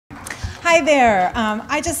Hi there.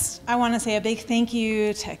 I want to say a big thank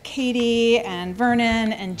you to Katie and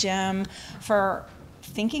Vernon and Jim for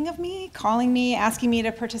thinking of me, calling me, asking me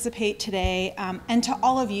to participate today, and to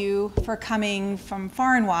all of you for coming from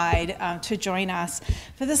far and wide to join us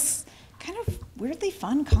for this kind of weirdly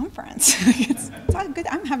fun conference. It's all good.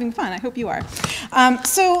 I'm having fun. I hope you are.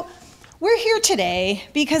 So we're here today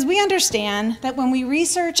because we understand that when we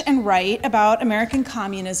research and write about American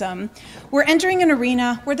communism, we're entering an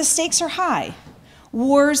arena where the stakes are high.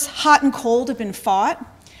 Wars, hot and cold, have been fought.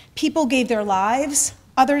 People gave their lives.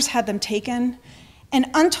 Others had them taken. And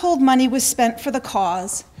untold money was spent for the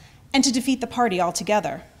cause and to defeat the party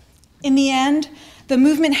altogether. In the end, the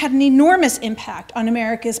movement had an enormous impact on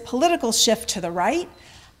America's political shift to the right,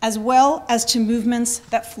 as well as to movements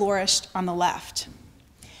that flourished on the left.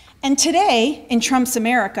 And today, in Trump's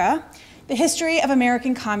America, the history of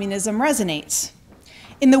American communism resonates.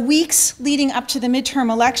 In the weeks leading up to the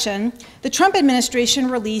midterm election, the Trump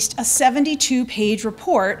administration released a 72-page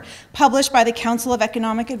report published by the Council of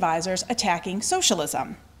Economic Advisors attacking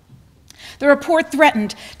socialism. The report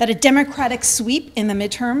threatened that a Democratic sweep in the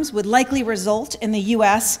midterms would likely result in the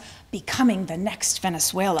US becoming the next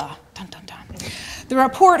Venezuela. Dun, dun, dun. The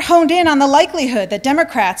report honed in on the likelihood that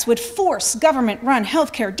Democrats would force government-run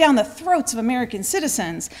healthcare down the throats of American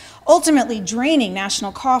citizens, ultimately draining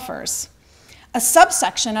national coffers. A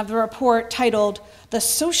subsection of the report titled "The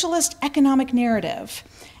Socialist Economic Narrative: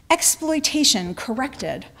 Exploitation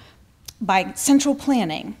Corrected by Central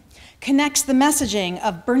Planning" connects the messaging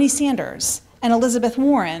of Bernie Sanders and Elizabeth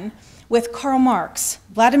Warren with Karl Marx,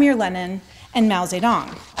 Vladimir Lenin, and Mao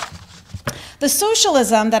Zedong. The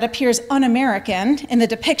socialism that appears un-American in the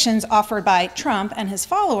depictions offered by Trump and his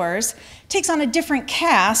followers takes on a different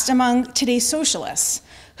cast among today's socialists,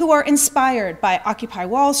 who are inspired by Occupy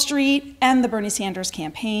Wall Street and the Bernie Sanders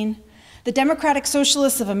campaign. The Democratic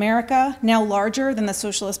Socialists of America, now larger than the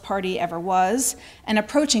Socialist Party ever was, and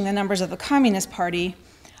approaching the numbers of the Communist Party,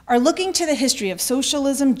 are looking to the history of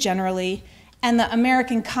socialism generally and the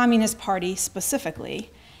American Communist Party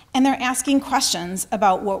specifically, and they're asking questions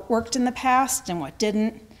about what worked in the past and what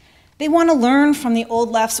didn't. They want to learn from the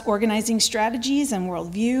old left's organizing strategies and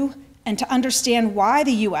worldview, and to understand why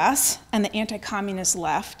the US and the anti-communist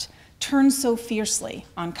left turned so fiercely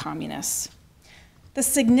on communists. The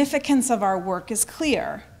significance of our work is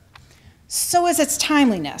clear. So is its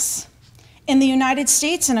timeliness. In the United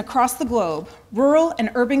States and across the globe, rural and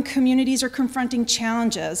urban communities are confronting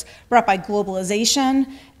challenges brought by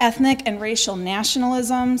globalization, ethnic and racial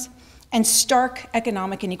nationalisms, and stark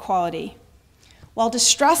economic inequality. While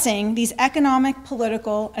distressing, these economic,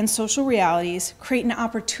 political, and social realities create an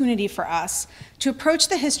opportunity for us to approach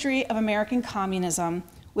the history of American communism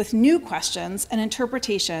with new questions and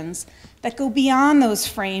interpretations that go beyond those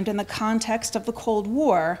framed in the context of the Cold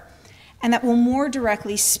War, and that will more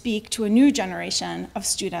directly speak to a new generation of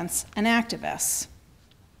students and activists.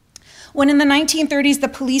 When in the 1930s the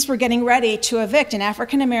police were getting ready to evict an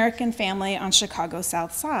African-American family on Chicago's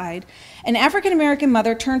South Side, an African-American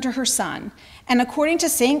mother turned to her son, and according to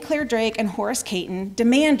St. Clair Drake and Horace Cayton,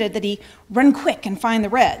 demanded that he run quick and find the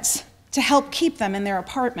Reds to help keep them in their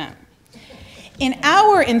apartment. In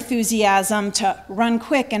our enthusiasm to run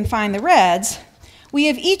quick and find the Reds, we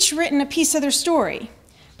have each written a piece of their story,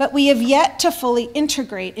 but we have yet to fully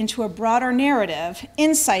integrate into a broader narrative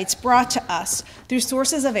insights brought to us through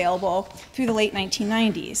sources available through the late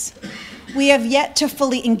 1990s. We have yet to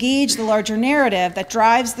fully engage the larger narrative that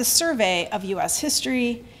drives the survey of US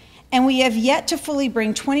history, and we have yet to fully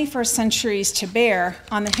bring 21st centuries to bear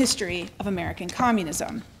on the history of American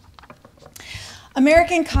communism.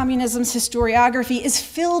 American communism's historiography is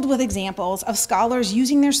filled with examples of scholars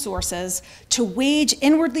using their sources to wage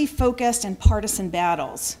inwardly focused and partisan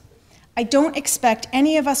battles. I don't expect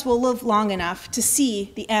any of us will live long enough to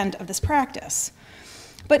see the end of this practice.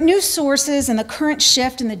 But new sources and the current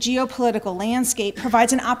shift in the geopolitical landscape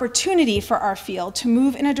provides an opportunity for our field to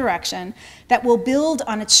move in a direction that will build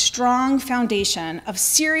on its strong foundation of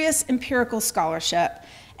serious empirical scholarship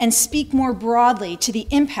and speak more broadly to the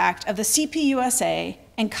impact of the CPUSA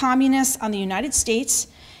and communists on the United States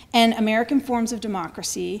and American forms of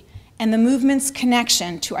democracy, and the movement's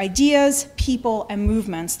connection to ideas, people, and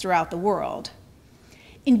movements throughout the world.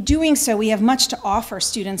 In doing so, we have much to offer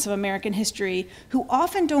students of American history who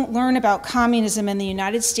often don't learn about communism in the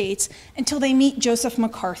United States until they meet Joseph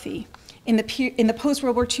McCarthy in the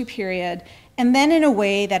post-World War II period, and then in a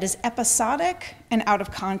way that is episodic and out of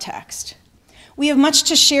context. We have much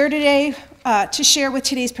to share today, with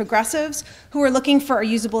today's progressives who are looking for a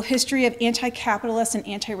usable history of anti-capitalist and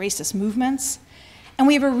anti-racist movements. And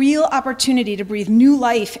we have a real opportunity to breathe new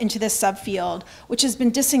life into this subfield, which has been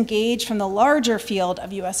disengaged from the larger field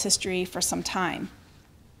of US history for some time.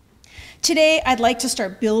 Today, I'd like to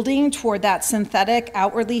start building toward that synthetic,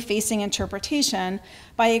 outwardly facing interpretation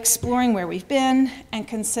by exploring where we've been and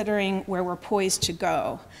considering where we're poised to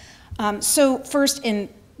go. So first, in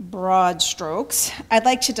broad strokes, I'd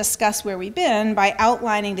like to discuss where we've been by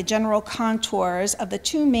outlining the general contours of the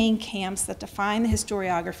two main camps that define the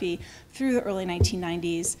historiography through the early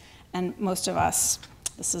 1990s, and most of us,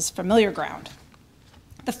 this is familiar ground.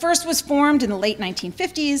 The first was formed in the late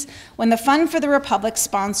 1950s when the Fund for the Republic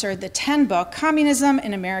sponsored the 10-book Communism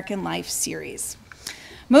in American Life series.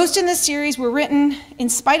 Most in this series were written in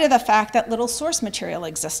spite of the fact that little source material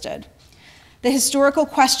existed. The historical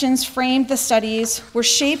questions framed the studies were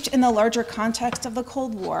shaped in the larger context of the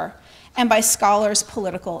Cold War and by scholars'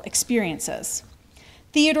 political experiences.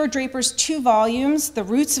 Theodore Draper's two volumes, The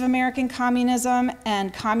Roots of American Communism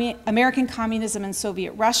and American Communism in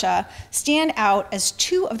Soviet Russia, stand out as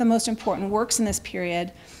two of the most important works in this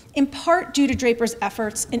period, in part due to Draper's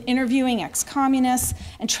efforts in interviewing ex-communists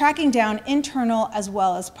and tracking down internal as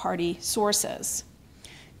well as party sources.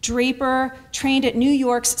 Draper, trained at New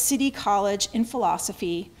York's City College in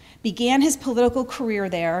philosophy, began his political career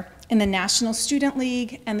there in the National Student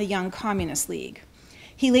League and the Young Communist League.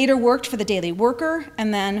 He later worked for the Daily Worker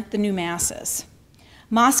and then the New Masses.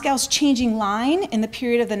 Moscow's changing line in the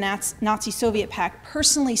period of the Nazi-Soviet pact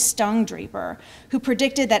personally stung Draper, who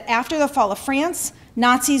predicted that after the fall of France,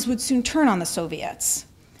 Nazis would soon turn on the Soviets.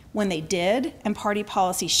 When they did and party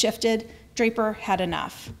policy shifted, Draper had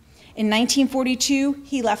enough. In 1942,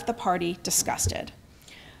 he left the party disgusted.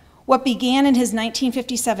 What began in his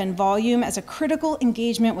 1957 volume as a critical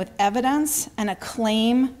engagement with evidence and a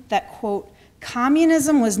claim that, quote,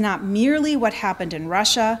 communism was not merely what happened in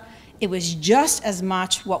Russia, it was just as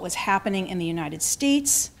much what was happening in the United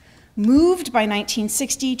States, moved by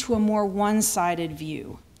 1960 to a more one-sided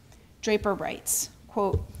view. Draper writes,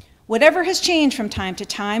 quote, whatever has changed from time to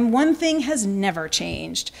time, one thing has never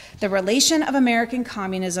changed, the relation of American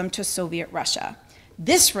communism to Soviet Russia.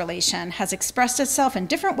 This relation has expressed itself in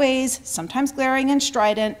different ways, sometimes glaring and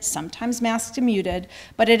strident, sometimes masked and muted,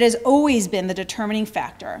 but it has always been the determining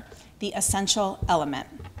factor, the essential element.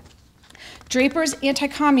 Draper's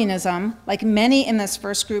anti-communism, like many in this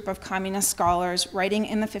first group of communist scholars writing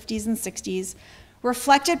in the 50s and 60s,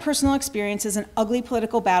 reflected personal experiences in ugly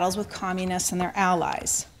political battles with communists and their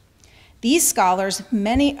allies. These scholars,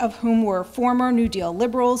 many of whom were former New Deal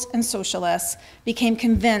liberals and socialists, became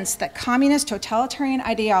convinced that communist totalitarian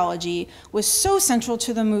ideology was so central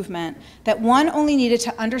to the movement that one only needed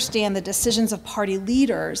to understand the decisions of party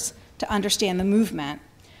leaders to understand the movement,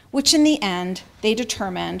 which in the end they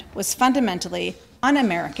determined was fundamentally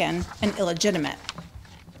un-American and illegitimate.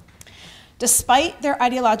 Despite their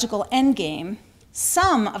ideological endgame,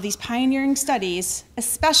 some of these pioneering studies,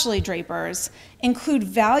 especially Draper's, include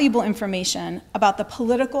valuable information about the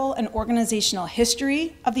political and organizational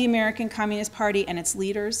history of the American Communist Party and its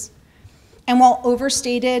leaders. And while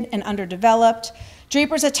overstated and underdeveloped,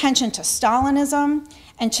 Draper's attention to Stalinism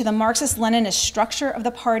and to the Marxist-Leninist structure of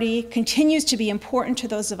the party continues to be important to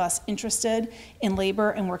those of us interested in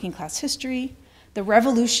labor and working class history, the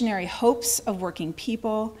revolutionary hopes of working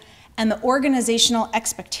people, and the organizational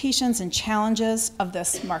expectations and challenges of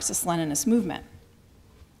this Marxist-Leninist movement.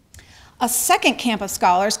 A second camp of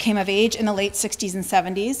scholars came of age in the late 60s and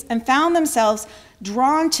 70s and found themselves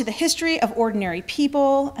drawn to the history of ordinary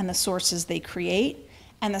people and the sources they create,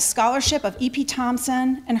 and the scholarship of E.P.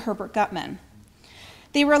 Thompson and Herbert Gutman.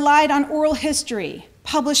 They relied on oral history,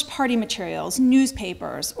 published party materials,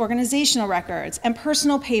 newspapers, organizational records, and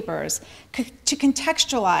personal papers to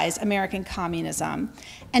contextualize American communism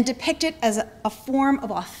and depict it as a form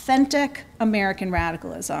of authentic American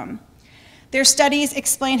radicalism. Their studies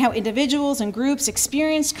explain how individuals and groups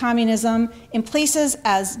experienced communism in places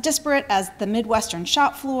as disparate as the Midwestern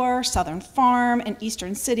shop floor, Southern farm, and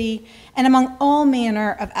Eastern city, and among all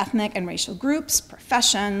manner of ethnic and racial groups,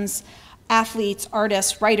 professions, athletes,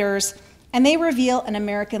 artists, writers, and they reveal an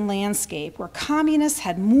American landscape where communists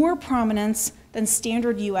had more prominence than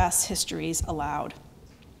standard US histories allowed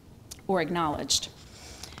or acknowledged.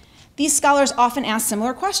 These scholars often ask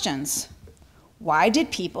similar questions. Why did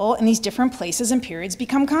people in these different places and periods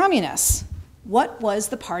become communists? What was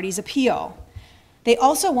the party's appeal? They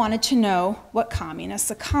also wanted to know what communists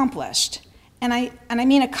accomplished. And I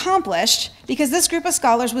mean accomplished because this group of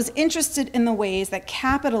scholars was interested in the ways that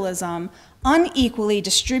capitalism unequally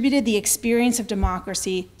distributed the experience of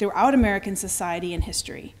democracy throughout American society and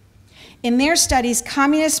history. In their studies,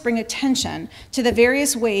 communists bring attention to the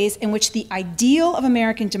various ways in which the ideal of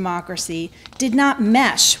American democracy did not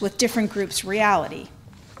mesh with different groups' reality.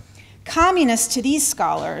 Communists, to these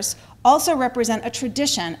scholars, also represent a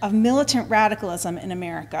tradition of militant radicalism in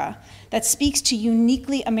America that speaks to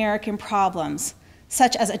uniquely American problems,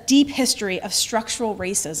 such as a deep history of structural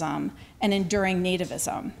racism and enduring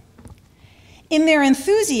nativism. In their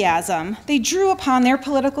enthusiasm, they drew upon their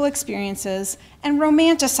political experiences and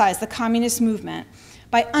romanticized the communist movement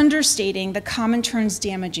by understating the Comintern's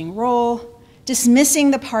damaging role, dismissing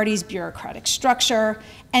the party's bureaucratic structure,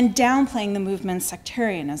 and downplaying the movement's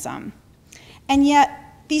sectarianism. And yet,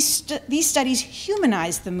 these studies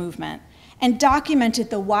humanized the movement and documented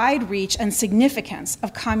the wide reach and significance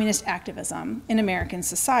of communist activism in American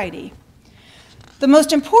society. The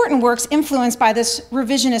most important works influenced by this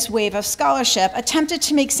revisionist wave of scholarship attempted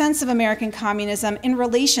to make sense of American communism in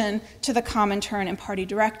relation to the Comintern and party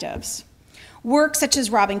directives. Works such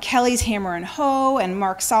as Robin Kelly's Hammer and Hoe and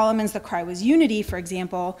Mark Solomon's The Cry Was Unity, for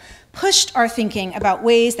example, pushed our thinking about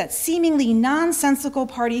ways that seemingly nonsensical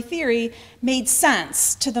party theory made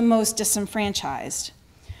sense to the most disenfranchised.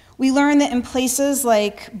 We learned that in places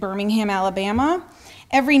like Birmingham, Alabama,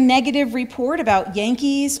 every negative report about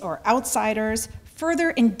Yankees or outsiders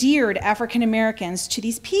further endeared African Americans to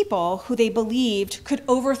these people who they believed could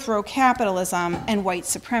overthrow capitalism and white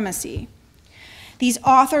supremacy. These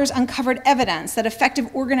authors uncovered evidence that effective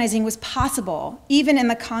organizing was possible, even in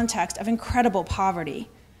the context of incredible poverty,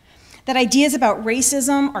 that ideas about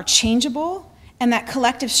racism are changeable, and that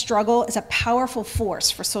collective struggle is a powerful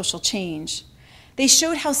force for social change. They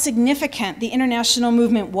showed how significant the international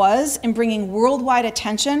movement was in bringing worldwide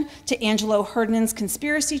attention to Angelo Herdman's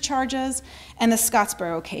conspiracy charges and the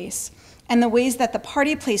Scottsboro case, and the ways that the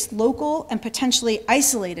party placed local and potentially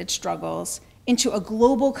isolated struggles into a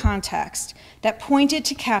global context that pointed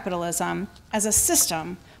to capitalism as a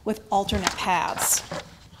system with alternate paths.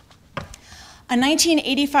 A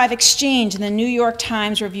 1985 exchange in the New York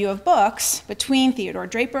Times Review of Books between Theodore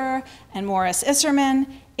Draper and Morris Isserman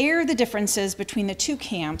aired the differences between the two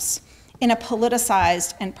camps in a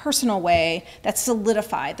politicized and personal way that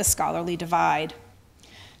solidified the scholarly divide.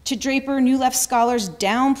 To Draper, New Left scholars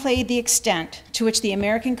downplayed the extent to which the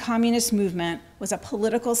American communist movement was a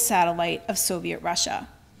political satellite of Soviet Russia.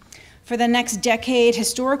 For the next decade,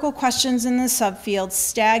 historical questions in the subfield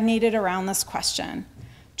stagnated around this question: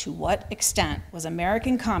 to what extent was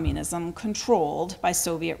American communism controlled by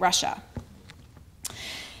Soviet Russia?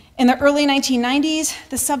 In the early 1990s,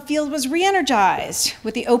 the subfield was re-energized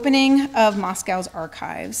with the opening of Moscow's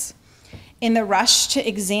archives. In the rush to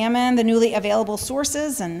examine the newly available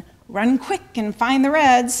sources and run quick and find the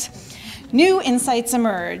Reds, new insights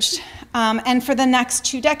emerged. And for the next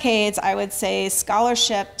 2 decades, I would say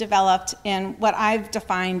scholarship developed in what I've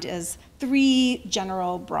defined as 3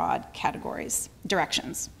 general broad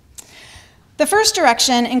directions. The first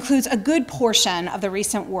direction includes a good portion of the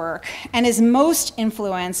recent work and is most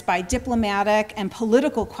influenced by diplomatic and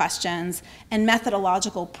political questions and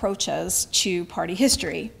methodological approaches to party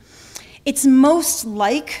history. It's most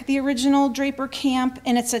like the original Draper camp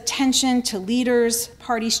in its attention to leaders,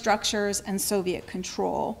 party structures, and Soviet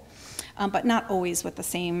control, but not always with the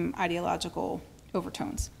same ideological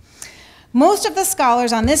overtones. Most of the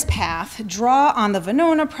scholars on this path draw on the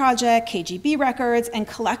Venona Project, KGB records, and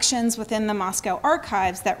collections within the Moscow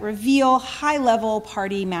archives that reveal high-level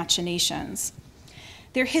party machinations.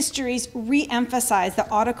 Their histories re-emphasize the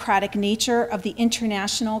autocratic nature of the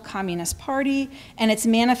International Communist Party and its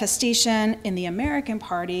manifestation in the American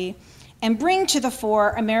Party, and bring to the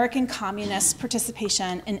fore American communists'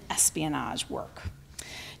 participation in espionage work.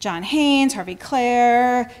 John Haynes, Harvey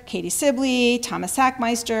Clare, Katie Sibley, Thomas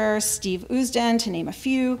Sackmeister, Steve Usden, to name a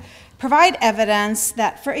few, provide evidence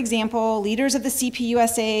that, for example, leaders of the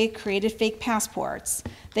CPUSA created fake passports.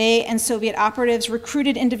 They and Soviet operatives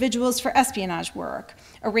recruited individuals for espionage work,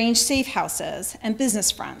 arranged safe houses and business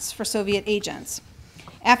fronts for Soviet agents.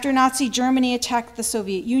 After Nazi Germany attacked the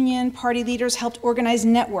Soviet Union, party leaders helped organize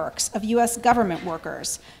networks of US government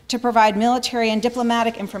workers to provide military and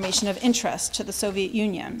diplomatic information of interest to the Soviet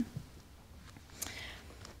Union.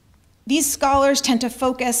 These scholars tend to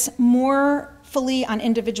focus more fully on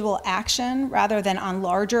individual action rather than on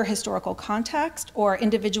larger historical context or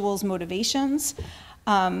individuals' motivations.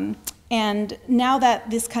 And now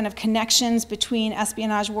that this kind of connections between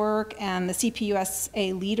espionage work and the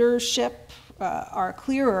CPUSA leadership are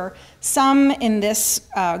clearer, some in this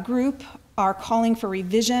group are calling for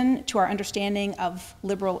revision to our understanding of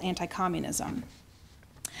liberal anti-communism.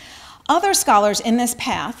 Other scholars in this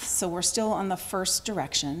path, so we're still on the first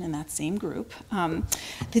direction in that same group,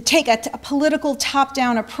 to take a political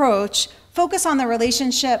top-down approach, focus on the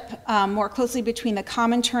relationship more closely between the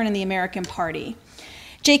Comintern and the American Party.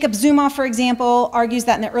 Jacob Zumhofe, for example, argues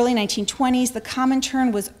that in the early 1920s, the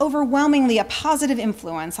Comintern was overwhelmingly a positive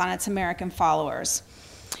influence on its American followers.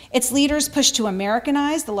 Its leaders pushed to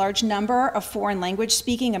Americanize the large number of foreign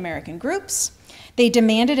language-speaking American groups. They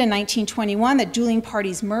demanded in 1921 that dueling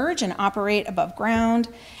parties merge and operate above ground,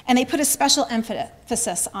 and they put a special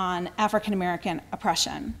emphasis on African-American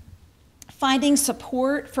oppression. Finding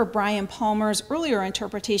support for Brian Palmer's earlier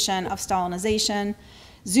interpretation of Stalinization,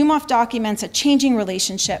 Zumhofe documents a changing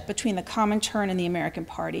relationship between the Comintern and the American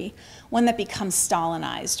Party, one that becomes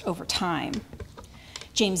Stalinized over time.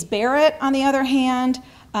 James Barrett, on the other hand,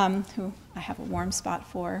 who I have a warm spot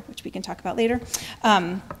for, which we can talk about later,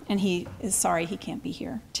 and he is sorry he can't be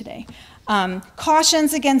here today,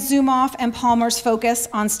 cautions against Zumhofe and Palmer's focus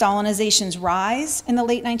on Stalinization's rise in the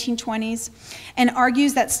late 1920s, and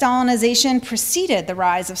argues that Stalinization preceded the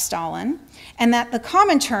rise of Stalin, and that the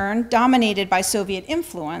Comintern, dominated by Soviet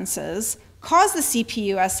influences, caused the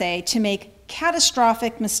CPUSA to make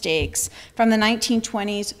catastrophic mistakes from the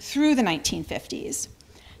 1920s through the 1950s.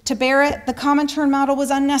 To Barrett, the Comintern model was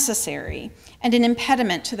unnecessary and an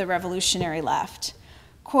impediment to the revolutionary left.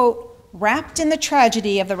 Quote, "Wrapped in the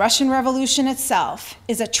tragedy of the Russian Revolution itself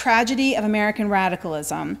is a tragedy of American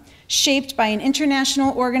radicalism, shaped by an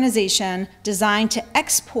international organization designed to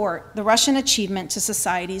export the Russian achievement to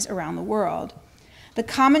societies around the world. The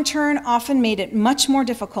Comintern often made it much more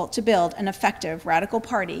difficult to build an effective radical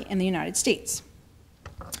party in the United States."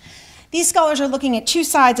 These scholars are looking at two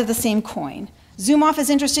sides of the same coin. Zumhofe is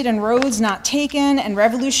interested in roads not taken and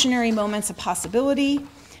revolutionary moments of possibility.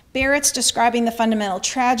 Barrett's describing the fundamental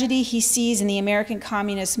tragedy he sees in the American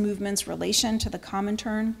communist movement's relation to the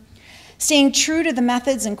Comintern. Staying true to the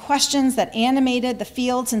methods and questions that animated the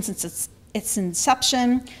field since its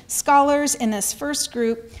inception, scholars in this first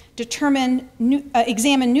group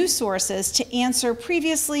examine new sources to answer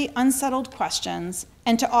previously unsettled questions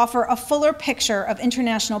and to offer a fuller picture of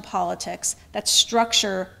international politics that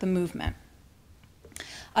structure the movement.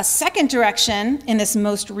 A second direction in this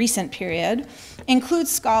most recent period includes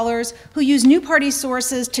scholars who use new party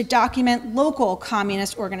sources to document local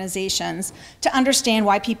communist organizations to understand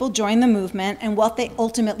why people joined the movement and what they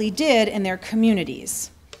ultimately did in their communities.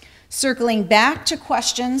 Circling back to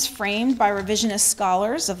questions framed by revisionist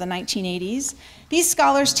scholars of the 1980s, these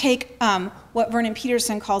scholars take what Vernon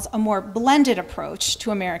Peterson calls a more blended approach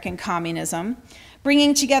to American communism,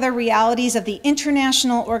 bringing together realities of the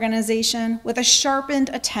international organization with a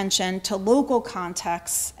sharpened attention to local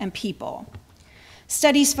contexts and people.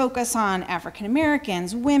 Studies focus on African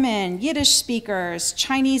Americans, women, Yiddish speakers,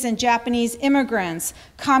 Chinese and Japanese immigrants,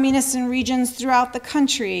 communists in regions throughout the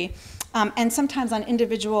country, and sometimes on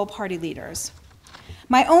individual party leaders.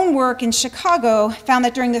 My own work in Chicago found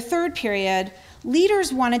that during the third period,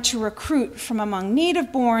 leaders wanted to recruit from among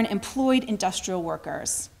native-born employed industrial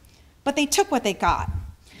workers. But they took what they got.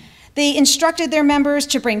 They instructed their members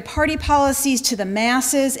to bring party policies to the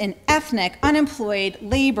masses in ethnic, unemployed,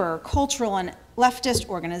 labor, cultural, and leftist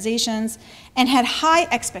organizations, and had high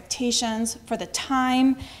expectations for the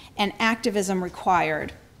time and activism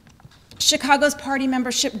required. Chicago's party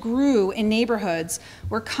membership grew in neighborhoods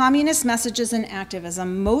where communist messages and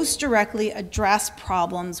activism most directly addressed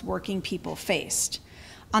problems working people faced.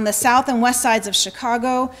 On the south and west sides of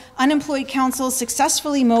Chicago, unemployed councils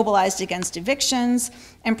successfully mobilized against evictions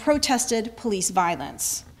and protested police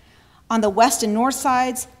violence. On the west and north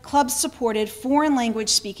sides, clubs supported foreign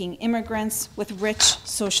language-speaking immigrants with rich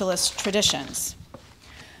socialist traditions.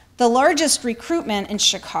 The largest recruitment in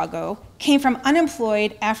Chicago came from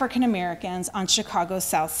unemployed African Americans on Chicago's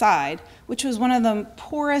south side, which was one of the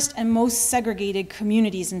poorest and most segregated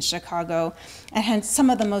communities in Chicago and had some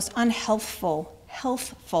of the most unhealthful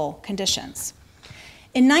conditions.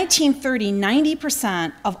 In 1930,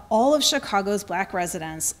 90% of all of Chicago's black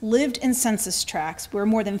residents lived in census tracts where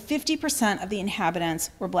more than 50% of the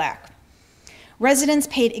inhabitants were black. Residents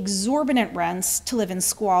paid exorbitant rents to live in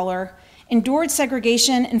squalor, endured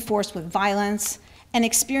segregation enforced with violence, and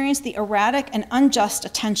experienced the erratic and unjust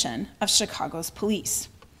attention of Chicago's police.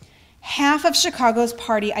 Half of Chicago's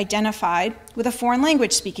party identified with a foreign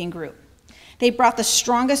language-speaking group. They brought the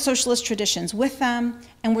strongest socialist traditions with them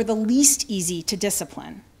and were the least easy to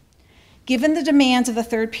discipline. Given the demands of the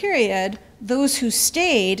third period, those who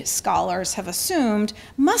stayed, scholars have assumed,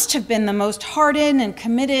 must have been the most hardened and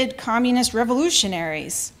committed communist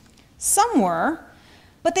revolutionaries. Some were,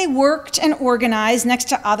 but they worked and organized next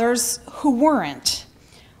to others who weren't.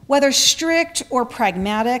 Whether strict or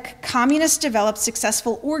pragmatic, communists developed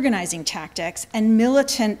successful organizing tactics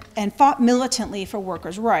and fought militantly for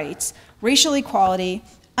workers' rights, racial equality,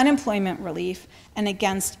 unemployment relief, and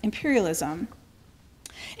against imperialism.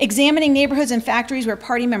 Examining neighborhoods and factories where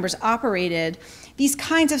party members operated, these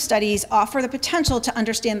kinds of studies offer the potential to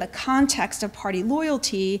understand the context of party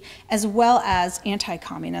loyalty as well as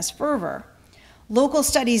anti-communist fervor. Local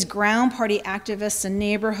studies ground party activists in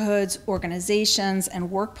neighborhoods, organizations, and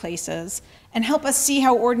workplaces, and help us see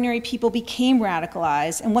how ordinary people became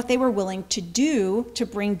radicalized and what they were willing to do to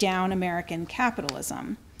bring down American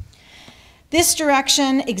capitalism. This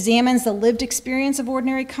direction examines the lived experience of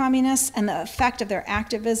ordinary communists and the effect of their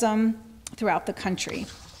activism throughout the country.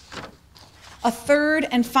 A third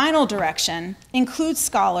and final direction includes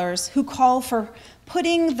scholars who call for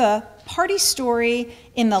putting the party story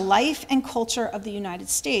in the life and culture of the United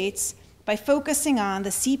States by focusing on the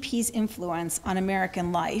CP's influence on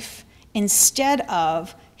American life instead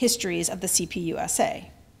of histories of the CPUSA.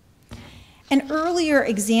 An earlier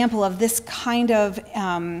example of this kind of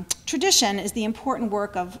tradition is the important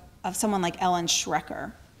work of someone like Ellen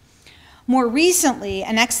Schrecker. More recently,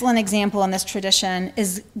 an excellent example in this tradition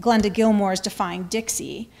is Glenda Gilmore's Defying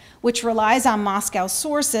Dixie, which relies on Moscow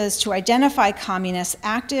sources to identify communists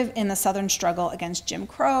active in the Southern struggle against Jim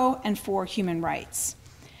Crow and for human rights.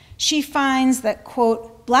 She finds that,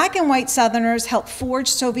 quote, black and white Southerners helped forge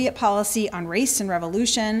Soviet policy on race and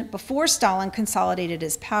revolution before Stalin consolidated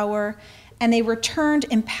his power, and they returned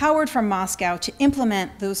empowered from Moscow to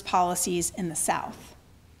implement those policies in the South.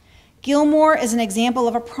 Gilmore is an example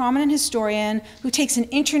of a prominent historian who takes an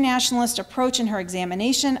internationalist approach in her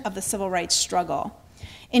examination of the civil rights struggle.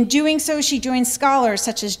 In doing so, she joins scholars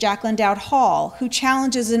such as Jacqueline Dowd Hall, who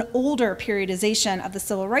challenges an older periodization of the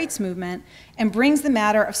civil rights movement and brings the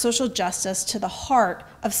matter of social justice to the heart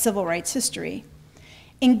of civil rights history.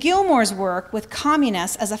 In Gilmore's work, with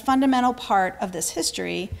communists as a fundamental part of this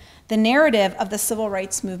history, the narrative of the civil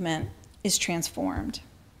rights movement is transformed.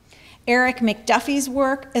 Eric McDuffie's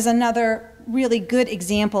work is another really good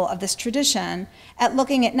example of this tradition at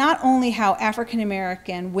looking at not only how African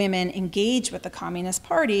American women engaged with the Communist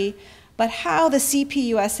Party, but how the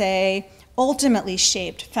CPUSA ultimately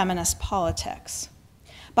shaped feminist politics.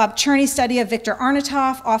 Bob Cherney's study of Victor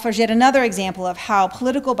Arnautoff offers yet another example of how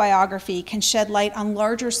political biography can shed light on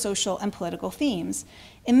larger social and political themes.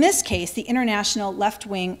 In this case, the international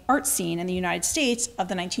left-wing art scene in the United States of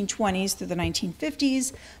the 1920s through the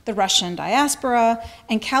 1950s, the Russian diaspora,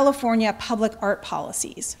 and California public art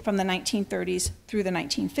policies from the 1930s through the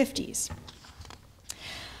 1950s.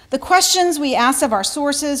 The questions we ask of our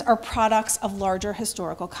sources are products of larger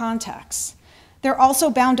historical contexts. They're also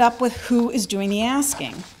bound up with who is doing the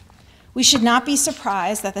asking. We should not be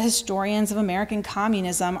surprised that the historians of American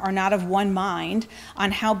communism are not of one mind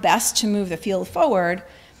on how best to move the field forward,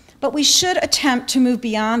 but we should attempt to move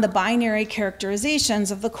beyond the binary characterizations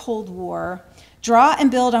of the Cold War, draw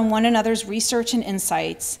and build on one another's research and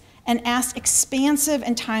insights, and ask expansive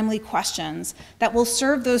and timely questions that will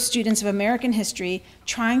serve those students of American history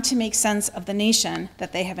trying to make sense of the nation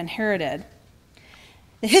that they have inherited.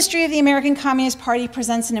 The history of the American Communist Party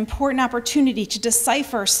presents an important opportunity to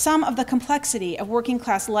decipher some of the complexity of working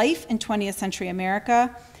class life in 20th century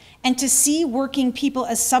America and to see working people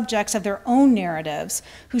as subjects of their own narratives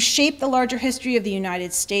who shape the larger history of the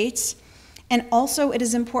United States. And also it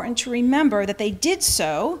is important to remember that they did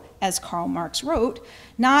so, as Karl Marx wrote,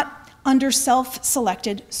 not under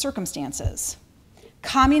self-selected circumstances.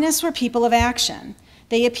 Communists were people of action.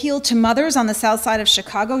 They appealed to mothers on the south side of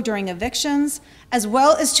Chicago during evictions, as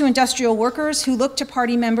well as to industrial workers who looked to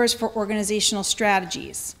party members for organizational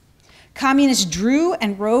strategies. Communists drew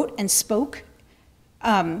and wrote and spoke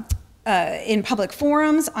in public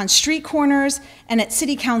forums, on street corners, and at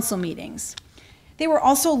city council meetings. They were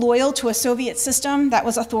also loyal to a Soviet system that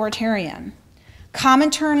was authoritarian.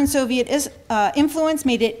 Comintern and Soviet influence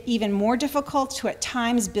made it even more difficult to at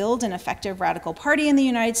times build an effective radical party in the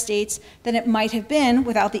United States than it might have been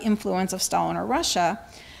without the influence of Stalin or Russia.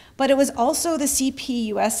 But it was also the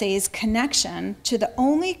CPUSA's connection to the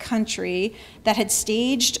only country that had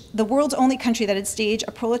staged, the world's only country that had staged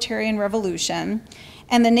a proletarian revolution,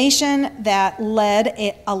 and the nation that led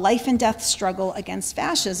a life and death struggle against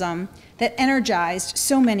fascism that energized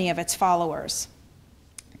so many of its followers.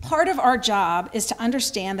 Part of our job is to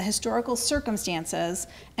understand the historical circumstances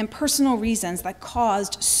and personal reasons that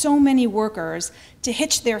caused so many workers to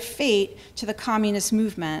hitch their fate to the communist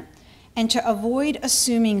movement, and to avoid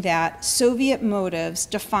assuming that Soviet motives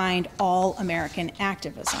defined all American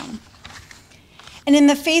activism. And in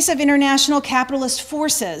the face of international capitalist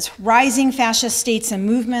forces, rising fascist states and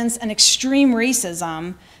movements, and extreme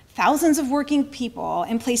racism, thousands of working people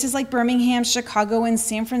in places like Birmingham, Chicago, and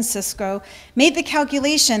San Francisco made the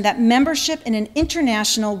calculation that membership in an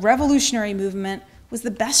international revolutionary movement was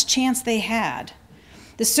the best chance they had.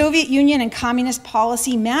 The Soviet Union and communist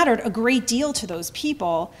policy mattered a great deal to those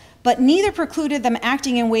people, but neither precluded them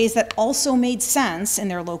acting in ways that also made sense in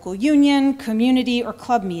their local union, community, or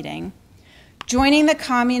club meeting. Joining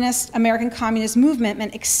the American Communist movement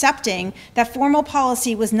meant accepting that formal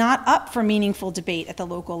policy was not up for meaningful debate at the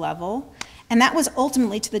local level, and that was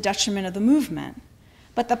ultimately to the detriment of the movement.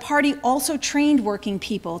 But the party also trained working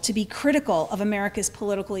people to be critical of America's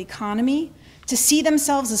political economy, to see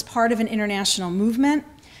themselves as part of an international movement,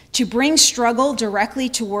 to bring struggle directly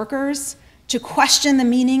to workers, to question the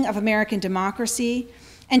meaning of American democracy,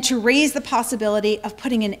 and to raise the possibility of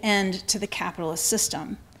putting an end to the capitalist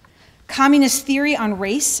system. Communist theory on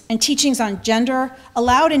race and teachings on gender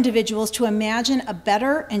allowed individuals to imagine a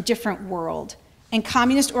better and different world, and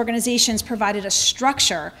communist organizations provided a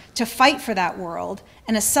structure to fight for that world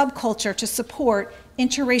and a subculture to support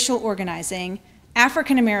interracial organizing,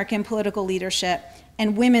 African American political leadership,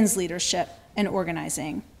 and women's leadership and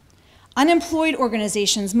organizing. Unemployed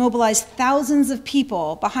organizations mobilized thousands of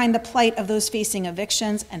people behind the plight of those facing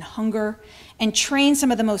evictions and hunger, and trained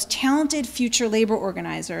some of the most talented future labor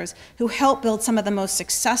organizers who helped build some of the most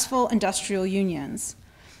successful industrial unions.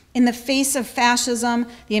 In the face of fascism,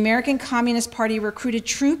 the American Communist Party recruited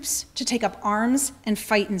troops to take up arms and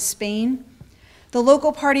fight in Spain. The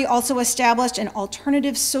local party also established an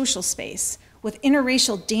alternative social space with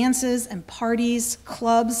interracial dances and parties,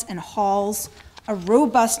 clubs and halls, a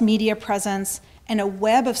robust media presence, and a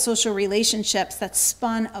web of social relationships that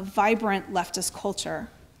spun a vibrant leftist culture.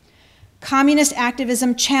 Communist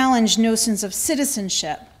activism challenged notions of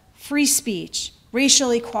citizenship, free speech,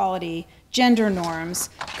 racial equality, gender norms,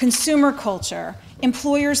 consumer culture,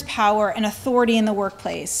 employers' power and authority in the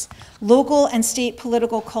workplace, local and state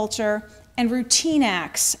political culture, and routine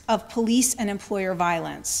acts of police and employer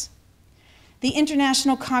violence. The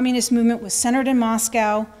international communist movement was centered in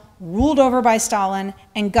Moscow, ruled over by Stalin,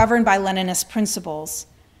 and governed by Leninist principles.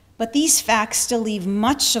 But these facts still leave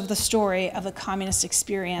much of the story of the communist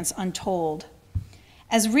experience untold.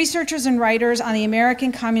 As researchers and writers on the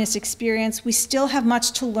American communist experience, we still have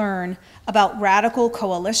much to learn about radical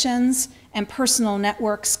coalitions and personal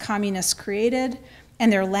networks communists created,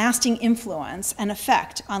 and their lasting influence and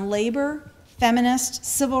effect on labor, feminist,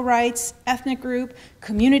 civil rights, ethnic group,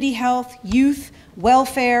 community health, youth,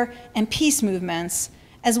 welfare, and peace movements,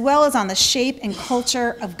 as well as on the shape and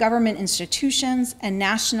culture of government institutions and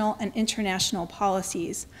national and international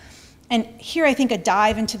policies. And here I think a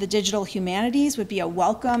dive into the digital humanities would be a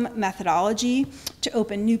welcome methodology to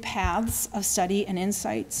open new paths of study and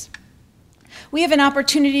insights. We have an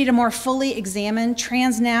opportunity to more fully examine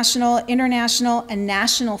transnational, international, and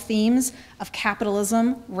national themes of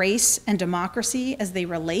capitalism, race, and democracy as they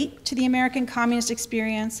relate to the American communist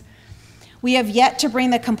experience. We have yet to bring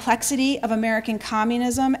the complexity of American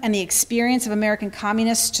communism and the experience of American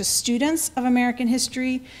communists to students of American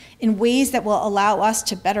history in ways that will allow us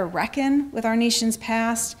to better reckon with our nation's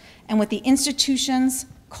past and with the institutions,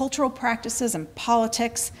 cultural practices, and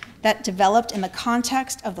politics that developed in the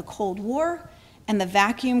context of the Cold War and the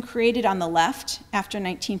vacuum created on the left after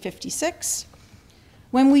 1956.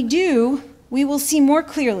 When we do, we will see more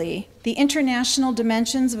clearly the international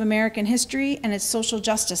dimensions of American history and its social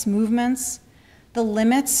justice movements, the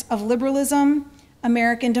limits of liberalism,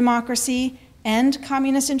 American democracy, and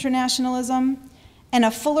communist internationalism, and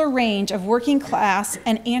a fuller range of working class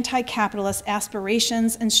and anti-capitalist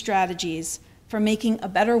aspirations and strategies for making a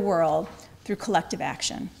better world through collective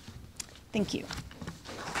action. Thank you.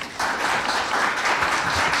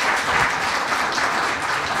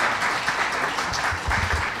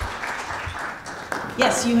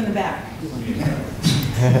 Yes, you in the back.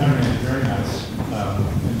 Very nice.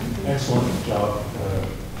 Excellent job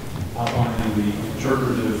outlining the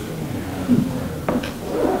interpretive and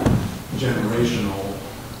generational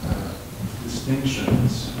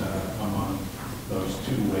distinctions among those first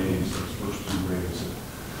two waves of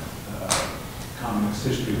communist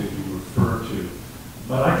history that you referred to.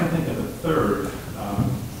 But I can think of a third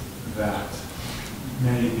that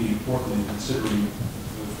may be important in considering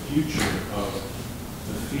the future of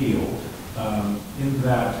the field, in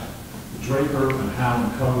that Draper and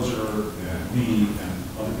Howland Kozer and me and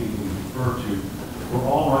other people we refer to were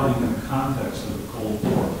all writing in the context of the Cold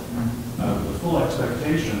War. The full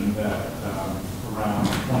expectation that around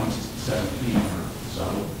 2017 or so,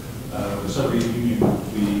 the Soviet Union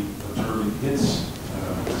would be observing its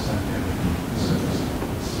centennial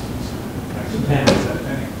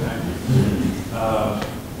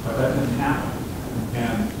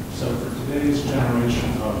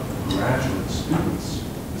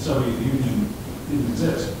Soviet Union didn't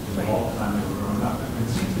exist for all the time they were growing up. And it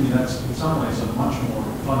seems to me that's in some ways a much more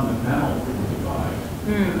fundamental divide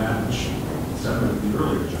than that which separated the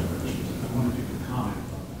earlier generations. I wonder if you could comment on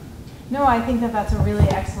that. No, I think that that's a really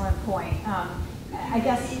excellent point. I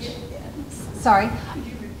guess, sorry? Could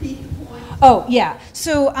you repeat the point? Oh, yeah.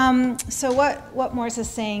 So, so what Morris is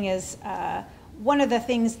saying is one of the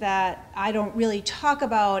things that I don't really talk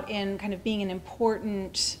about in kind of being an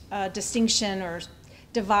important distinction or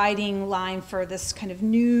dividing line for this kind of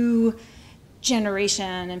new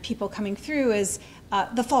generation and people coming through is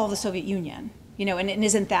the fall of the Soviet Union. You know, and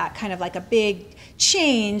isn't that kind of like a big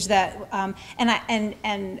change that,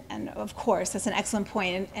 and of course, that's an excellent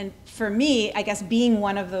point. And for me, I guess being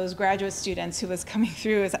one of those graduate students who was coming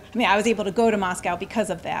through, I was able to go to Moscow because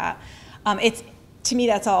of that. To me,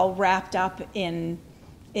 that's all wrapped up in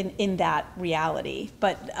that reality.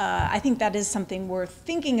 But I think that is something worth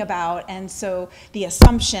thinking about. And so the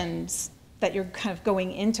assumptions that you're kind of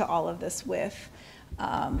going into all of this with,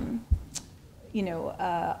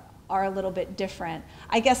 are a little bit different.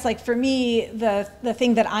 I guess, like, for me, the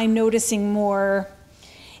thing that I'm noticing more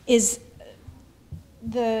is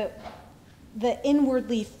the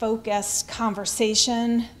inwardly focused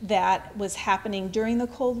conversation that was happening during the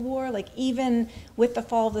Cold War. Like, even with the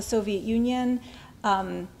fall of the Soviet Union,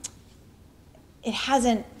 it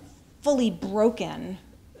hasn't fully broken,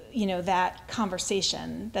 that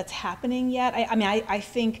conversation that's happening yet. I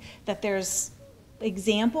think that there's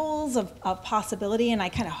examples of possibility, and I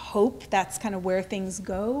kind of hope that's kind of where things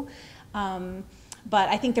go. But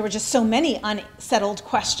I think there were just so many unsettled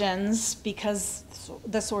questions because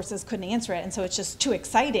the sources couldn't answer it, and so it's just too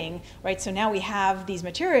exciting, right? So now we have these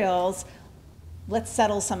materials, let's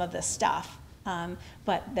settle some of this stuff.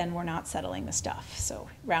 But then we're not settling the stuff, so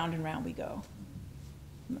round and round we go.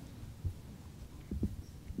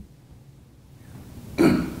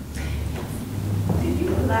 Could you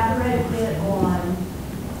elaborate a bit on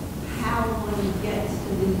how one gets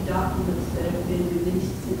to these documents that have been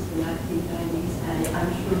released since the 1990s? And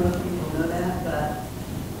I'm sure most people know that, but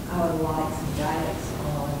I would like some guidance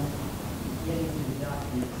on getting to the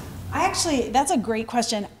documents. That's a great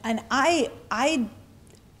question. And I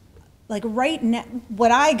like right now,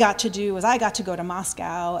 what I got to do was I got to go to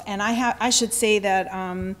Moscow, and I should say that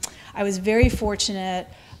I was very fortunate.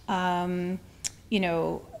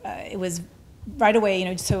 It was right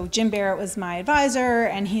away, so Jim Barrett was my advisor,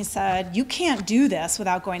 and he said, "You can't do this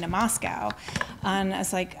without going to Moscow." And I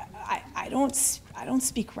was like, I don't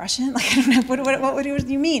speak Russian. Like, I don't know, what do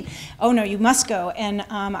you mean? Oh no, you must go. And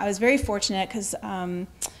I was very fortunate because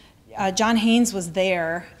John Haynes was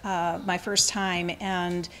there my first time,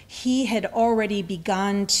 and he had already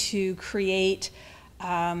begun to create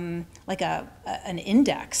like an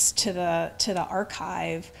index to the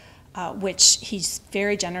archive. Which he's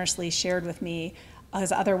very generously shared with me,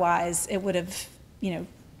 because otherwise it would have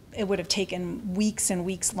taken weeks and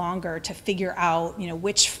weeks longer to figure out,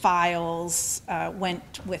 which files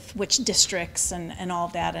went with which districts and all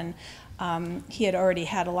of that, and he had already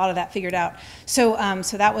had a lot of that figured out. So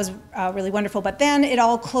that was really wonderful. But then it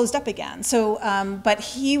all closed up again. So, but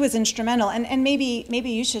he was instrumental, and maybe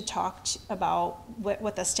you should talk about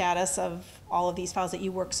what the status of all of these files that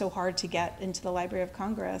you worked so hard to get into the Library of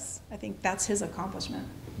Congress. I think that's his accomplishment.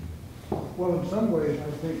 Well, in some ways,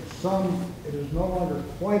 I think it is no longer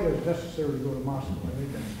quite as necessary to go to Moscow. I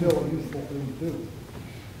think it's still a useful thing to do.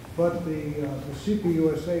 But the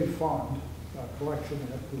CPUSA fund collection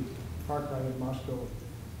at the archive in Moscow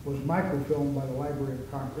was microfilmed by the Library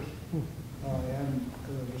of Congress and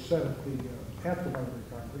was set at the Library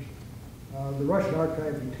of Congress. The Russian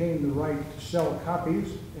archive retained the right to sell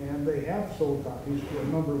copies, and they have sold copies to a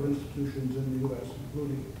number of institutions in the U.S.,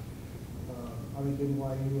 including, I think,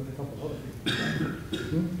 NYU and a couple other people.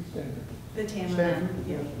 Stanford. The Tamara. Stanford,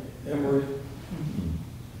 yes.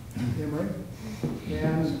 Emory.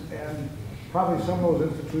 And probably some of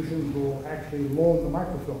those institutions will actually loan the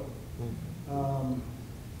microfilm.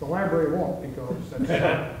 The library won't, because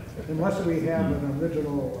unless we have an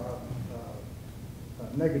original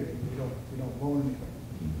negative, we don't loan anything.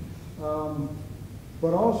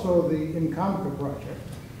 But also the Incomica project,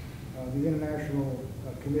 the International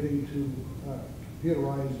Committee to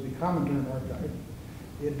Computerize the Comintern Archive,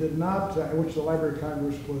 it did not, which the Library of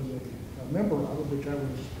Congress was a member of, which I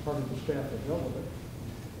was part of the staff that dealt with it,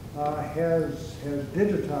 has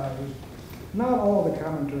digitized not all the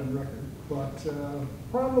Comintern record, but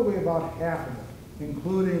probably about half of it,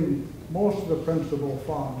 including most of the principal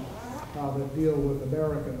funds that deal with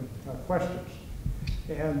American questions.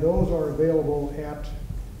 And those are available at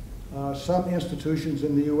some institutions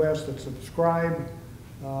in the U.S. that subscribe,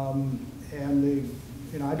 and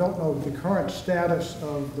I don't know the current status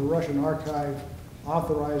of the Russian archive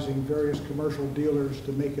authorizing various commercial dealers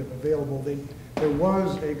to make it available. There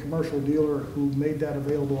was a commercial dealer who made that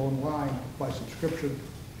available online by subscription.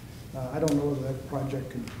 I don't know whether that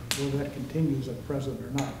project whether that continues at present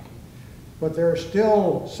or not. But there are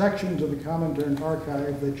still sections of the Comintern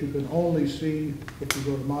archive that you can only see if you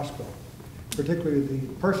go to Moscow, particularly the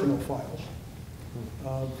personal files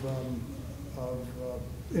of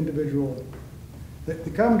individual.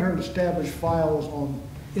 The Comintern established files on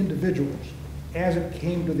individuals as it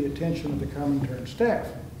came to the attention of the Comintern staff.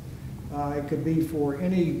 It could be for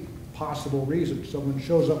any possible reason. Someone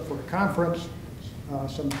shows up for a conference,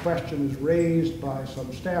 some question is raised by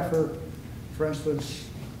some staffer. For instance,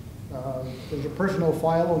 there's a personal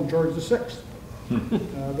file on George VI.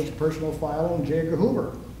 There's a personal file on J. Edgar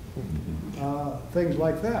Hoover. Things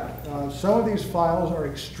like that. Some of these files are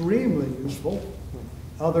extremely useful.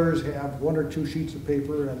 Others have 1 or 2 sheets of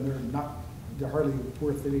paper and they're hardly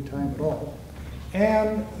worth any time at all.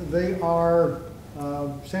 And they are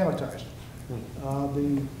sanitized.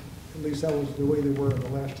 At least that was the way they were the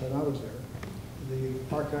last time I was there.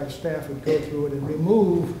 The archive staff would go through it and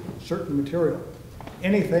remove certain material.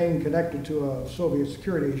 Anything connected to a Soviet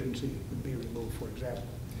security agency would be removed, for example.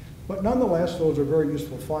 But nonetheless, those are very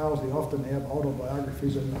useful files. They often have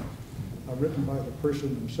autobiographies in them, written by the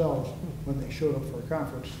person themselves when they showed up for a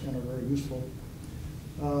conference, and are very useful.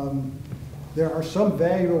 There are some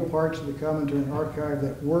valuable parts of the Comintern archive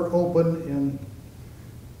that were open in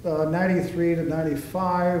 93 to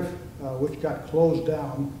 95, which got closed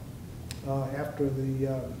down after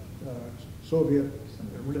the Soviet,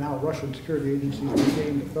 now Russian security agencies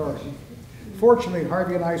regained authority. Fortunately,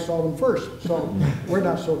 Harvey and I saw them first, so we're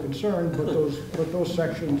not so concerned, but those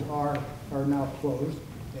sections are now closed,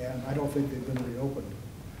 and I don't think they've been reopened.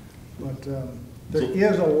 But there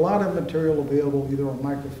is a lot of material available either on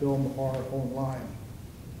microfilm or online.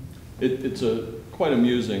 It's quite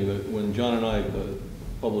amusing that when John and I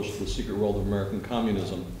published The Secret World of American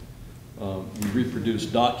Communism, we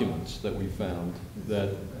reproduced documents that we found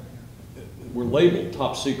that were labeled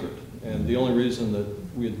top secret. And the only reason that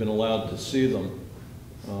we had been allowed to see them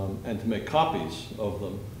and to make copies of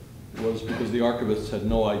them was because the archivists had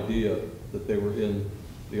no idea that they were in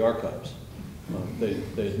the archives. They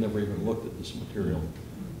had never even looked at this material.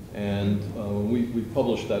 And when we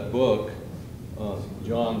published that book,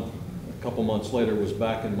 John, a couple months later, was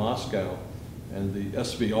back in Moscow, and the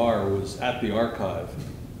SVR was at the archive,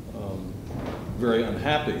 very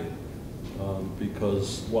unhappy,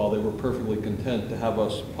 because while they were perfectly content to have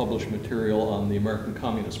us publish material on the American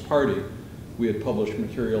Communist Party, we had published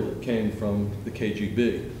material that came from the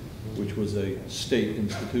KGB, which was a state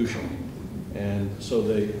institution. And so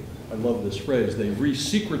I love this phrase, they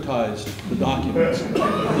re-secretized the documents,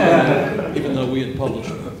 even though we had published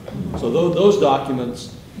them. So those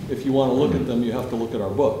documents, if you want to look at them, you have to look at our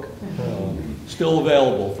book. Still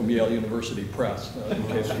available from Yale University Press, in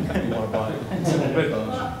case you want to buy it.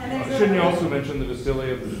 But shouldn't you also mention the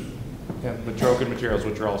Vasily of the Trokin materials,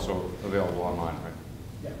 which are also available online, right?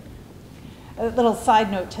 Yeah. A little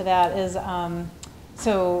side note to that is,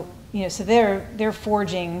 so they're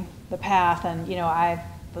forging the path, and I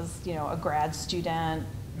was a grad student,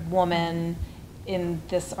 woman in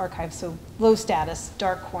this archive, so low status,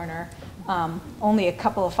 dark corner. Only a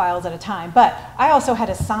couple of files at a time. But I also had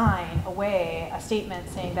to sign away a statement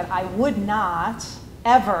saying that I would not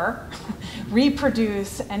ever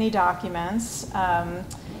reproduce any documents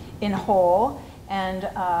in whole. And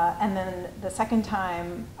then the second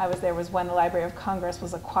time I was there was when the Library of Congress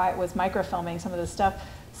was microfilming some of this stuff.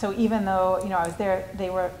 So even though I was there, they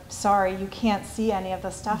were sorry, you can't see any of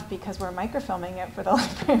the stuff because we're microfilming it for the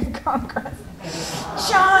Library of Congress.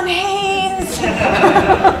 John Haynes.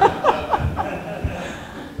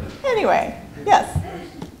 Anyway, yes.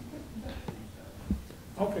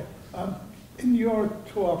 Okay. In your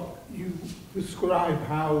talk, you describe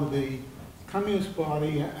how the Communist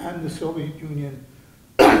Party and the Soviet Union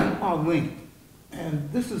are linked, and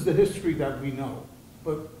this is the history that we know.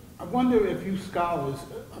 But I wonder if you scholars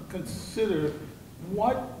consider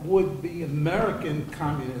what would be American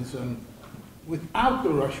communism without the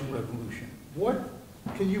Russian Revolution. What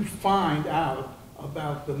can you find out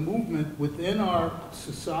about the movement within our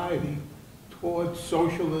society toward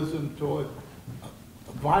socialism, toward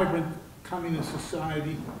a vibrant communist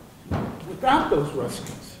society without those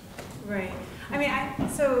Russians? Right. I mean,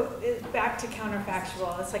 so back to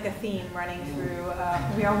counterfactual. It's like a theme running through.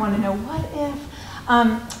 We all want to know what if.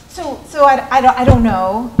 So I don't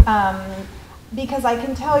know, because I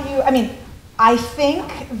can tell you. I mean, I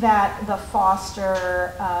think that the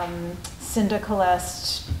Foster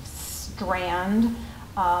syndicalist strand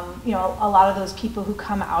you know, a lot of those people who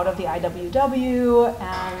come out of the IWW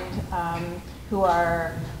and who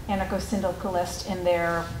are anarcho-syndicalist in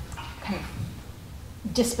their kind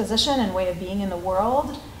of disposition and way of being in the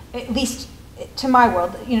world, at least to my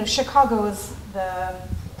world. You know, Chicago is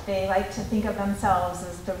they like to think of themselves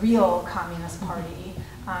as the real Communist Party,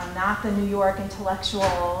 not the New York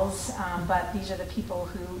intellectuals, but these are the people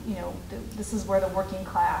who, you know, this is where the working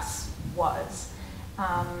class was.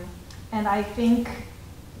 And I think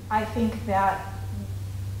that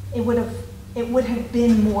it would have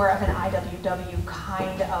been more of an IWW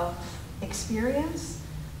kind of experience,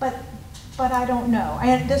 but I don't know.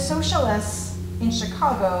 And the socialists in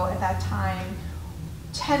Chicago at that time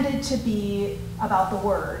tended to be about the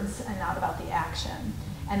words and not about the action.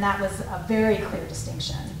 And that was a very clear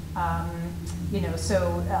distinction. You know,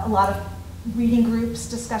 so a lot of reading groups,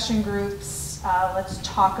 discussion groups, let's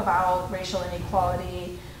talk about racial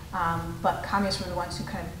inequality, but communists were the ones who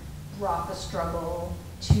kind of brought the struggle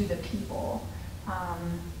to the people.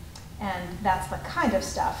 And that's the kind of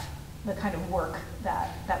stuff, the kind of work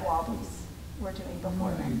that Wobblies were doing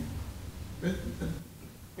before then.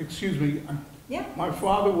 Excuse me. Yeah. My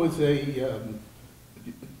father was in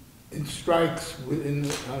strikes within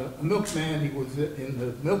a milkman. He was in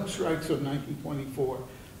the milk strikes of 1924.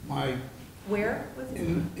 Where was it?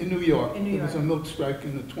 In New York. In New York. There was a milk strike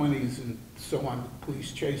in the 20s and so on,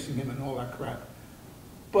 police chasing him and all that crap.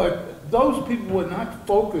 But those people were not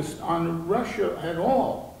focused on Russia at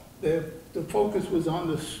all. The focus was on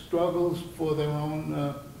the struggles for their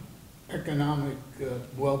own economic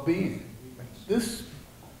well-being. This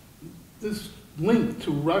link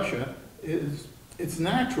to Russia it's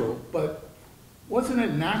natural, but wasn't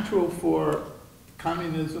it natural for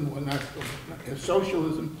communism or natural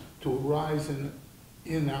socialism to arise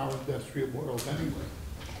in our industrial world anyway?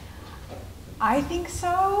 I think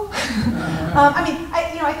so. I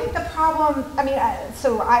mean, I think the problem. I mean,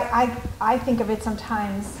 I think of it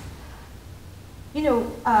sometimes. You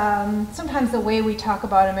know, sometimes the way we talk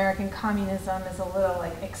about American communism is a little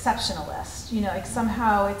like exceptionalist. You know, like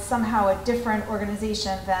somehow it's a different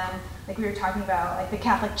organization than, like we were talking about, like the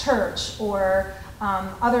Catholic Church or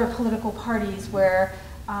other political parties, where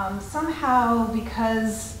somehow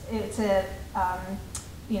because it's a,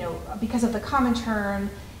 you know, because of the Comintern,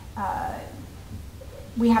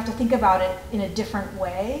 we have to think about it in a different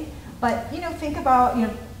way. But you know, think about, you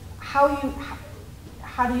know, how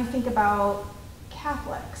do you think about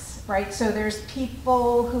Catholics, right? So there's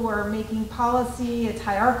people who are making policy, it's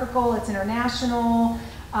hierarchical, it's international.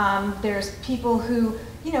 There's people who,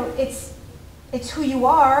 you know, it's who you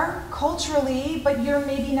are culturally, but you're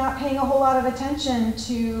maybe not paying a whole lot of attention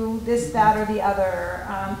to this, that, or the other.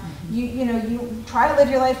 You know, you try to live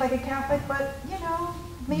your life like a Catholic, but you know,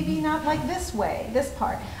 maybe not like this way, this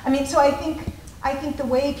part. I mean, so I think the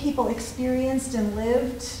way people experienced and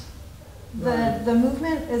lived the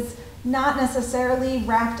movement is not necessarily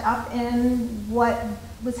wrapped up in what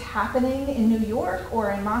was happening in New York or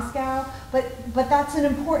in Moscow, but that's an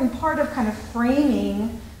important part of kind of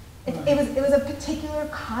framing. It was a particular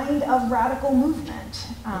kind of radical movement.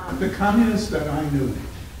 The communists that I knew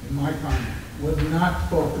in my time were not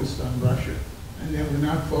focused on Russia, and they were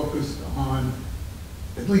not focused on,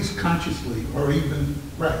 at least consciously, or even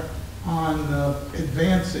on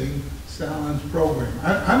advancing Stalin's program.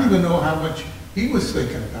 I don't even know how much he was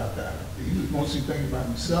thinking about that. He was mostly thinking about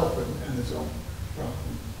himself and his own problem.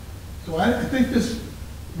 So I think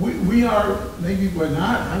we are, maybe we're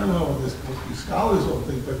not, I don't know if this must be scholars all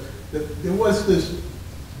think, but there was this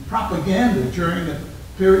propaganda during the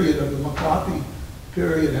period of the McCarthy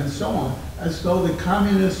period and so on, as though the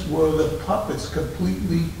communists were the puppets,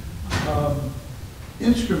 completely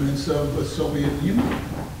instruments of the Soviet Union.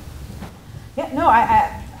 Yeah, no,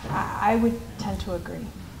 I would tend to agree.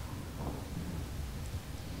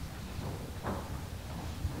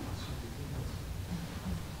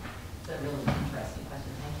 That's a really interesting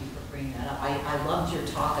question. Thank you for bringing that up. I loved your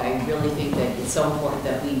talk. I really think that it's so important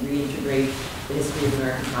that we reintegrate the history of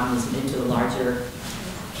American communism into the larger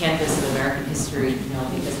canvas of American history, you know,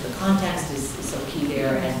 because the context is so key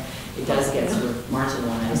there, and it does get sort of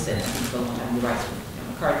marginalized, and for a long time, you're right,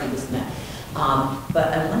 McCarthy was met. But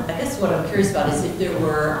I guess what I'm curious about is if there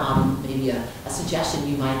were maybe a suggestion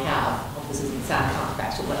you might have. I hope this doesn't sound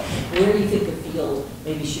counterfactual, but where do you think the field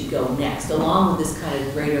maybe should go next, along with this kind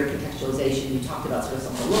of greater contextualization? You talked about sort of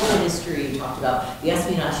some of the local history, you talked about the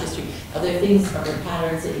espionage history. Are there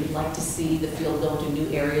patterns that you'd like to see the field go into, new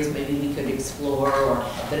areas maybe we could explore or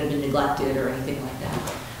that have been neglected or anything like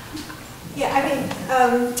that? Yeah, I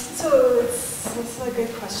mean, so it's a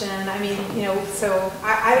good question. I mean, you know, so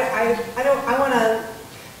I want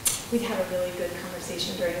to we'd had a really good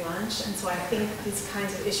conversation during lunch, and so I think these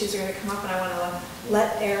kinds of issues are going to come up, and I want to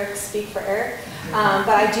let Eric speak for Eric. But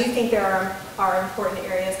I do think there are important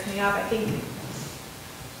areas coming up. I think,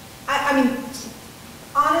 I mean,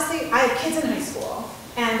 honestly, I have kids in high school,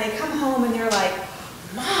 and they come home and they're like,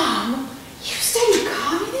 Mom, you studied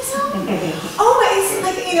communism? Oh my, it's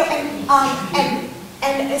like, you know,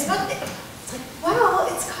 and it's not, it's like, well,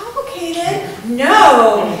 it's complicated.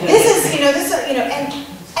 No, this is, you know,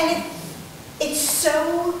 and it's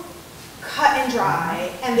so cut and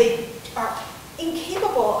dry, and they are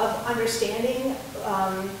incapable of understanding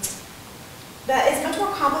that it's much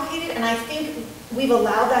more complicated, and I think we've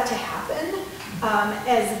allowed that to happen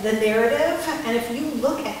as the narrative. And if you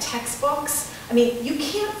look at textbooks, I mean, you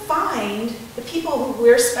can't find the people who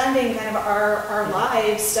we're spending kind of our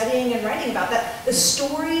lives studying and writing about, that the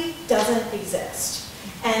story doesn't exist.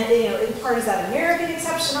 And, you know, in part is that American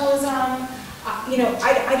exceptionalism, you know,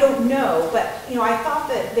 I don't know, but, you know, I thought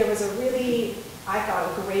that there was a really, I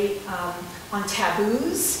thought a great on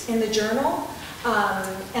taboos in the journal.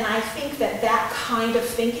 And I think that kind of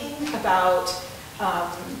thinking about,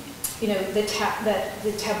 you know,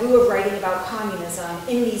 the taboo of writing about communism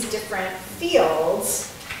in these different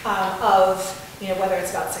fields of, you know, whether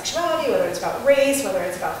it's about sexuality, whether it's about race, whether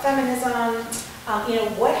it's about feminism, you know,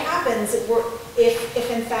 what happens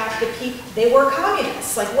if in fact they were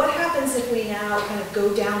communists? Like, what happens if we now kind of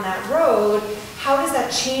go down that road? How does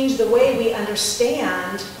that change the way we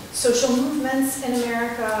understand social movements in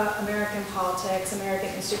America, American politics, American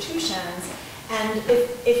institutions? And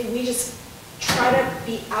if we just try to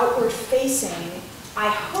be outward facing, I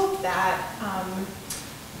hope that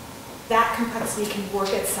that complexity can work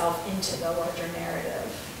itself into the larger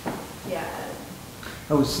narrative. Yeah.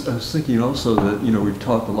 I was thinking also that, you know, we've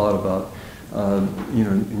talked a lot about, you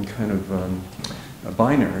know, in kind of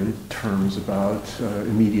binary terms about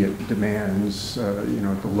immediate demands, you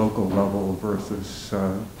know, at the local level versus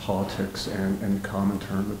politics and common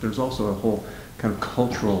term. But there's also a whole kind of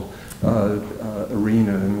cultural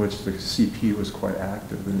arena in which the CP was quite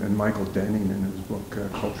active, and Michael Denning in his book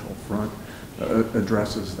Cultural Front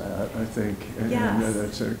addresses that, I think, and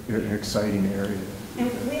that's an exciting area. And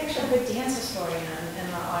we actually have a dance historian in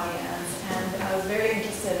the audience, and I was very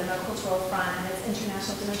interested in the Cultural Front and its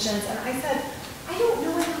international dimensions, and I said, I don't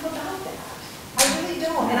know enough about that. I really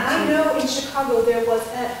don't. And I know in Chicago there was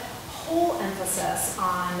a whole emphasis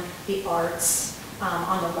on the arts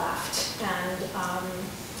on the left, and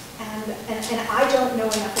I don't know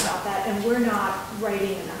enough about that, and we're not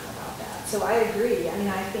writing enough about that. So I agree. I mean,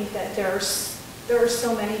 I think that there are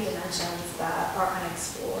so many dimensions that are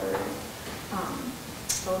unexplored.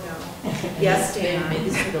 Oh no. Yes, Dan.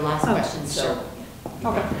 This is the last question. So.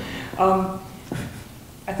 Sure. Okay.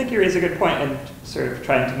 I think you raise a good point in sort of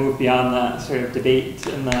trying to move beyond that sort of debate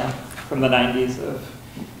from the 90s of,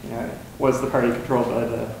 you know, was the party controlled by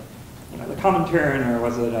the Comintern, or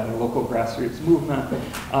was it a local grassroots movement?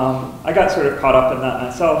 I got sort of caught up in that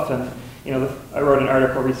myself, and, you know, I wrote an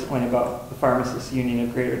article recently about the Pharmacists Union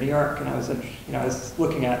of Greater New York, and I was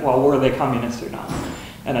looking at, well, were they communist or not?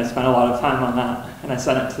 And I spent a lot of time on that, and I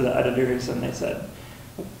sent it to the editors, and they said,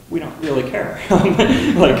 we don't really care.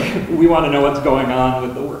 Like, we want to know what's going on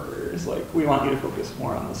with the workers. Like, we want you to focus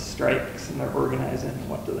more on the strikes and their organizing and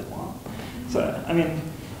what do they want. So, I mean,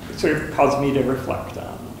 it sort of caused me to reflect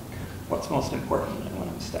on what's most important when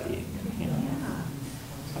I'm studying. You know?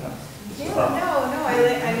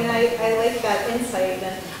 I like that insight,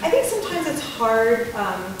 and I think sometimes it's hard.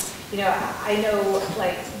 You know, I know,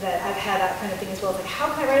 like, that I've had that kind of thing as well. Like, how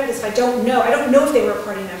can I write about this if I don't know? I don't know if they were a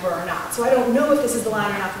party member or not. So I don't know if this is the line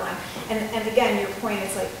or not the line. And again, your point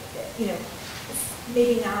is like, you know, it's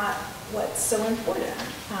maybe not what's so important,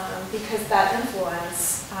 because that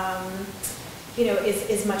influence, you know,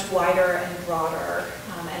 is much wider and broader,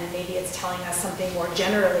 and maybe it's telling us something more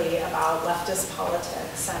generally about leftist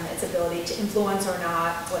politics and its ability to influence or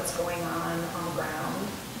not what's going on the ground.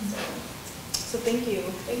 So thank you.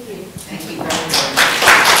 Thank you. Thank you very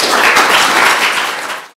much.